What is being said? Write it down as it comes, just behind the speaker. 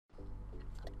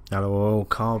Hello,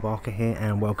 Carl Barker here,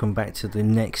 and welcome back to the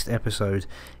next episode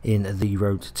in the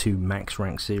Road to Max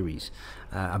Rank series.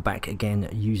 I'm back again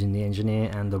using the Engineer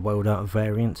and the Welder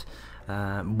variant.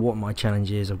 What my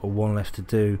challenge is, I've got one left to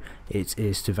do. It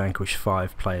is to vanquish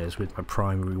 5 players with my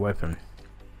primary weapon.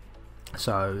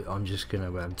 So I'm just going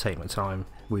to take my time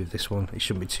with this one. It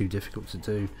shouldn't be too difficult to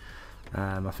do.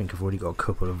 I think I've already got a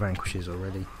couple of vanquishes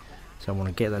already. So I want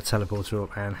to get that teleporter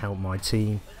up and help my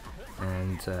team.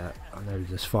 And I know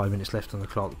there's 5 minutes left on the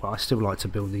clock, but I still like to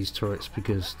build these turrets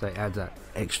because they add that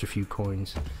extra few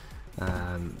coins.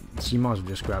 So you might as well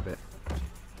just grab it.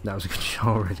 That was a good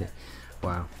shot already.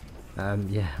 Wow.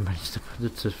 Yeah, I managed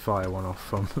to fire one off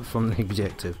from the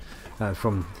objective,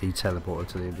 from the teleporter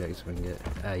to the objective and get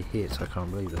a hit. I can't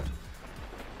believe that.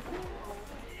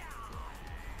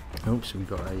 Oops, we've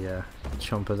got a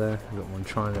chomper there. We've got one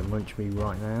trying to munch me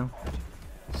right now.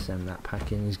 Send that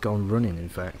pack in. He's gone running, in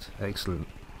fact. Excellent.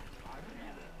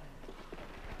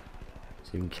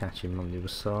 See if we can catch him on the other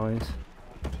side.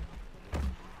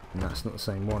 And that's not the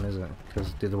same one, is it?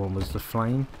 Because the other one was the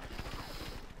flame.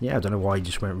 Yeah, I don't know why he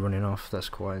just went running off. That's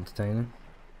quite entertaining.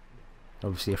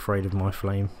 Obviously afraid of my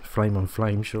flame. Flame on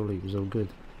flame, surely it was all good.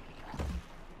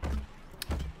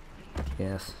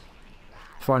 Yes.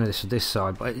 Finding this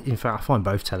side, but in fact I find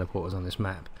both teleporters on this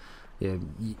map. Yeah,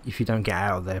 if you don't get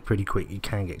out of there pretty quick, you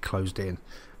can get closed in,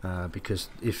 because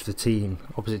if the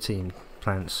opposite team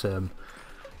plants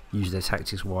use their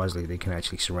tactics wisely, they can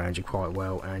actually surround you quite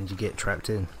well and you get trapped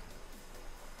in.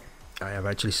 I have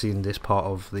actually seen this part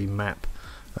of the map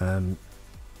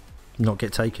not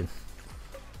get taken.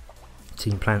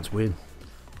 Team plants win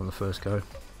on the first go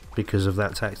because of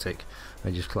that tactic.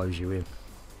 They just close you in.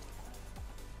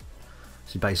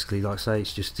 So basically, like I say,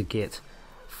 it's just to get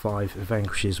 5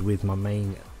 vanquishes with my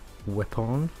main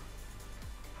weapon.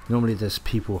 Normally there's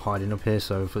people hiding up here,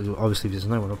 so obviously if there's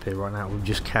no one up here right now, we're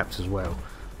just capped as well.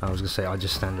 I was going to say I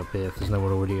just stand up here if there's no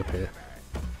one already up here.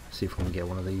 See if we can get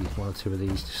one or two of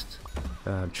these, just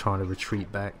trying to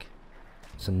retreat back.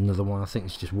 It's another one. I think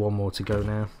there's just one more to go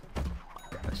now.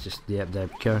 That's just, yep, there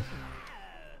we go.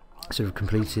 So we've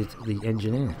completed the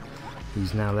Engineer.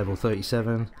 He's now level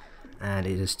 37 and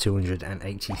it is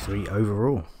 283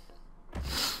 overall.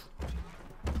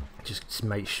 Just to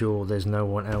make sure there's no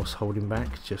one else holding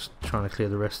back, just trying to clear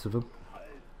the rest of them.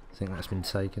 I think that's been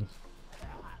taken.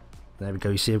 There we go.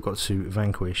 You see I've got to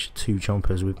vanquish 2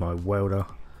 chompers with my welder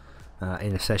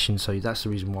in a session, so that's the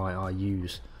reason why I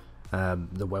use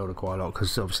the welder quite a lot,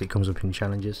 because obviously it comes up in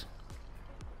challenges.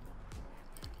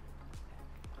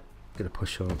 Gonna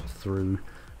push on through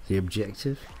the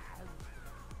objective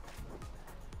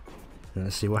and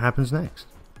let's see what happens next.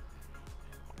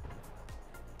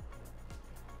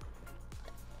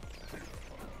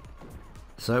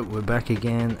 So we're back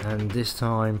again, and this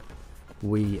time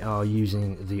we are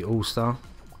using the All-Star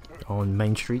on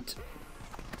Main Street.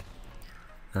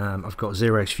 I've got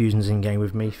ZeroxFusionz in game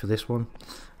with me for this one,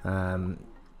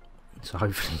 so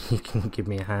hopefully he can give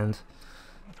me a hand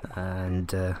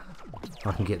and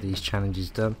I can get these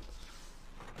challenges done.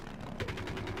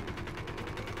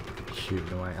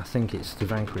 Shooting away. I think it's the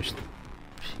vanquished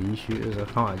pea shooters. I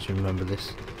can't actually remember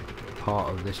this part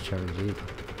of this challenge either.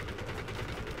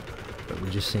 But we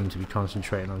just seem to be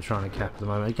concentrating on trying to cap at the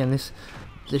moment. Again, this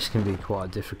can be quite a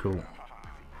difficult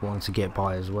one to get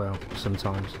by as well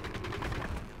sometimes.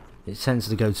 It tends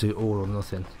to go to all or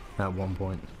nothing at one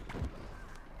point.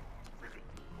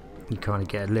 You kind of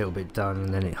get a little bit done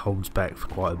and then it holds back for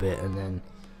quite a bit, and then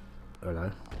I don't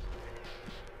know.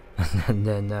 And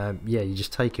then yeah, you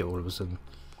just take it all of a sudden.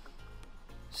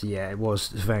 So yeah, it was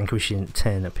vanquishing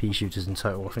 10 pea shooters in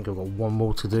total. I think I've got one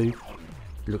more to do.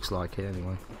 Looks like it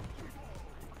anyway.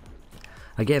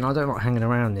 Again, I don't like hanging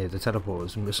around near the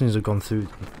teleporters, and as soon as I've gone through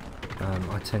them,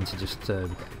 I tend to just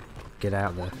get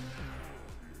out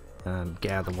there,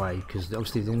 get out of the way, because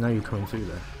obviously they know you're coming through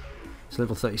there. It's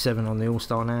level 37 on the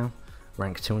All-Star now,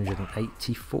 rank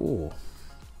 284,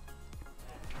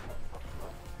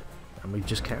 and we've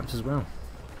just capped as well.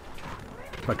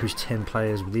 Like there's 10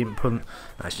 players with the input.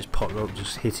 That's just pop up,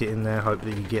 just hit it in there, hope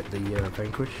that you get the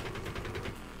vanquish.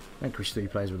 Vanquish 3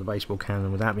 players with a baseball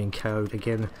cannon without being KO'd.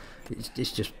 Again,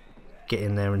 it's just get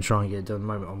in there and try and get it done. At the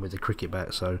moment I'm with the cricket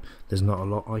bat, so there's not a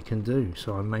lot I can do,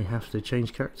 so I may have to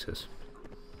change characters.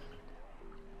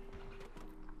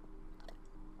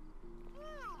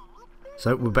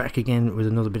 So we're back again with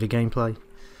another bit of gameplay,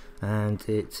 and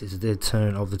it is the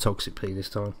turn of the Toxic Pea this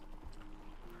time.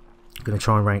 I'm going to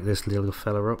try and rank this little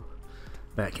fella up.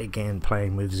 Back again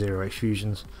playing with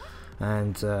ZeroxFusionz,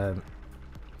 and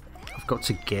I've got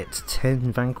to get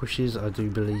 10 vanquishes, I do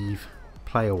believe,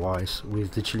 player wise,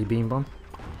 with the chili bean bomb.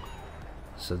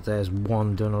 So there's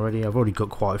one done already. I've already got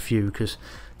quite a few because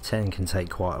 10 can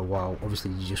take quite a while.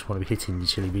 Obviously you just want to be hitting your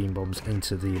chili bean bombs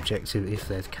into the objective if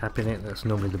they're capping it. That's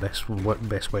normally the best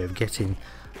way of getting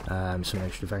some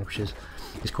extra vanquishes.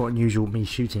 It's quite unusual me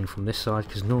shooting from this side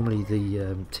because normally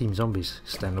the team zombies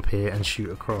stand up here and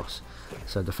shoot across.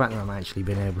 So the fact that I'm actually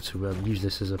being able to use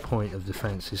this as a point of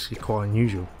defence is quite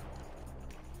unusual.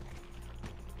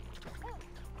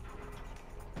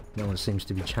 No one seems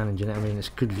to be challenging it. I mean, it's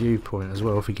a good viewpoint as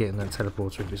well if you're getting that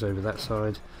teleporter if it's over that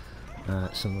side.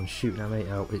 Someone's shooting at me.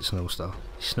 Oh, it's an all-star.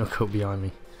 He snuck up behind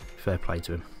me. Fair play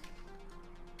to him.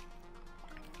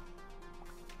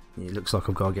 It looks like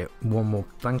I've got to get one more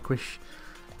Vanquish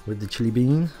with the chili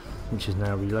bean, which is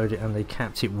now reloaded, and they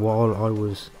capped it while I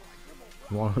was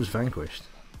vanquished.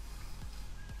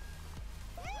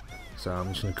 So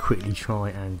I'm just going to quickly try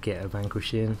and get a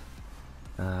Vanquish in.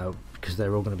 Because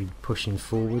they're all going to be pushing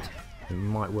forward. It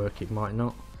might work, it might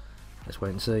not. Let's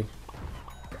wait and see.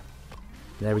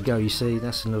 There we go, you see,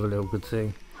 that's another little good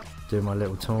thing. Doing my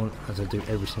little taunt as I do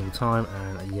every single time,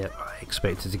 and yep, I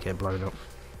expected to get blown up.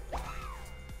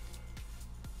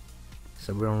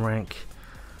 So we're on rank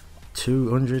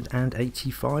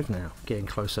 285 now, getting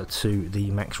closer to the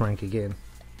max rank again.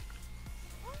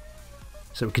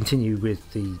 So we'll continue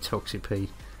with the Toxic P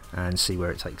and see where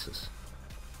it takes us.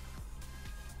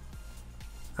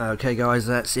 Okay guys,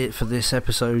 that's it for this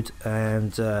episode,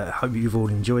 and hope you've all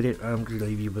enjoyed it. I'm going to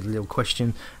leave you with a little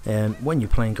question. When you're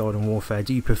playing Garden Warfare,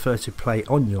 do you prefer to play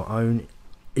on your own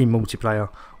in multiplayer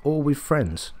or with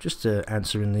friends? Just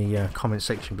answer in the comment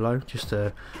section below, just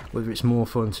whether it's more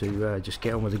fun to just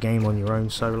get on with the game on your own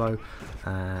solo,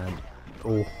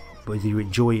 or whether you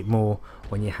enjoy it more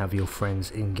when you have your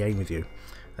friends in game with you.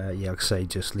 Yeah, like I say,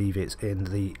 just leave it in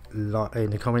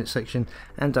the comment section,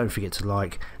 and don't forget to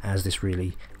like, as this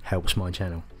really helps my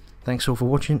channel. Thanks all for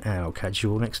watching, and I'll catch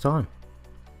you all next time.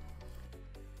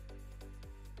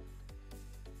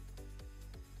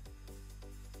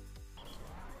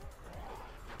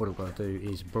 What I've got to do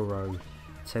is burrow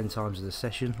 10 times of the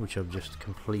session, which I've just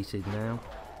completed now,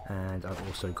 and I've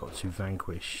also got to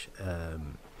vanquish,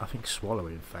 I think swallow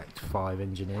in fact, 5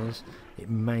 engineers. It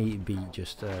may be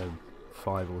just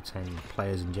 5 or 10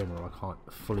 players in general. I can't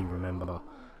fully remember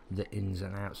the ins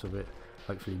and outs of it.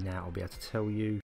 Hopefully now I'll be able to tell you.